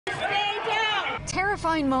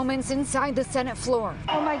Terrifying moments inside the Senate floor.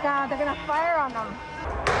 Oh my God, they're gonna fire on them.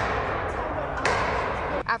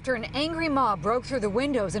 After an angry mob broke through the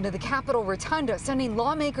windows into the Capitol rotunda, sending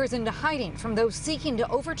lawmakers into hiding from those seeking to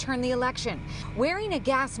overturn the election. Wearing a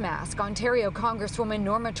gas mask, Ontario Congresswoman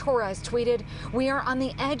Norma Torres tweeted, "We are on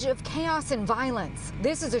the edge of chaos and violence."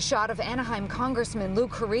 This is a shot of Anaheim Congressman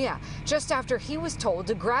Correa just after he was told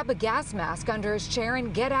to grab a gas mask under his chair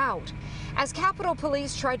and get out. As Capitol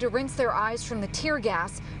Police tried to rinse their eyes from the tear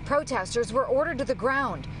gas, protesters were ordered to the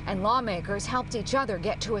ground, and lawmakers helped each other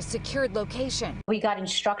get to a secured location. We got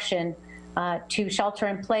instruction to shelter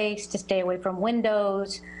in place, to stay away from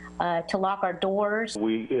windows, to lock our doors.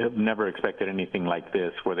 We have never expected anything like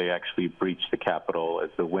this, where they actually breached the Capitol,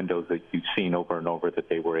 as the windows that you've seen over and over that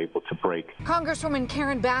they were able to break. Congresswoman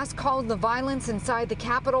Karen Bass called the violence inside the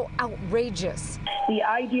Capitol outrageous. The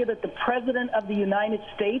idea that the President of the United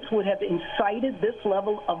States would have incited this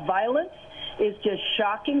level of violence is just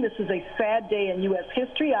shocking. This is a sad day in U.S.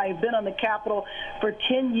 history. I have been on the Capitol for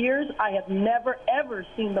 10 years. I have never, ever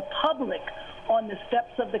seen the public on the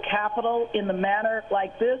steps of the Capitol in the manner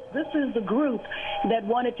like this. This is the group that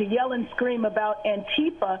wanted to yell and scream about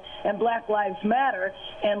Antifa and Black Lives Matter,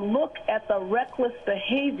 and look at the reckless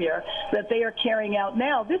behavior that they are carrying out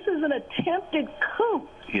now. This is an attempted coup.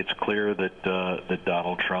 It's clear that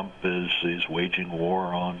Donald Trump is waging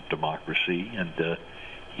war on democracy, and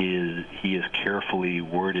he has carefully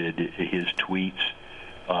worded his tweets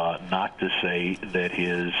not to say that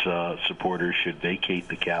his supporters should vacate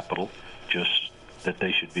the Capitol, just that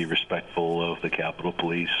they should be respectful of the Capitol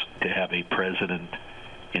Police. To have a president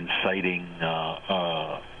inciting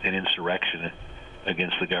an insurrection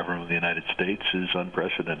against the government of the United States is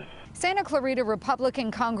unprecedented. Santa Clarita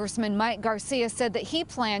Republican Congressman Mike Garcia said that he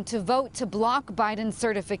planned to vote to block Biden's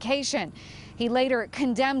certification. He later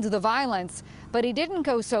condemned the violence, but he didn't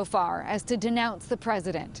go so far as to denounce the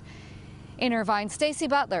president. In Irvine, Stacey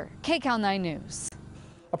Butler, KCAL 9 News.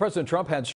 President Trump had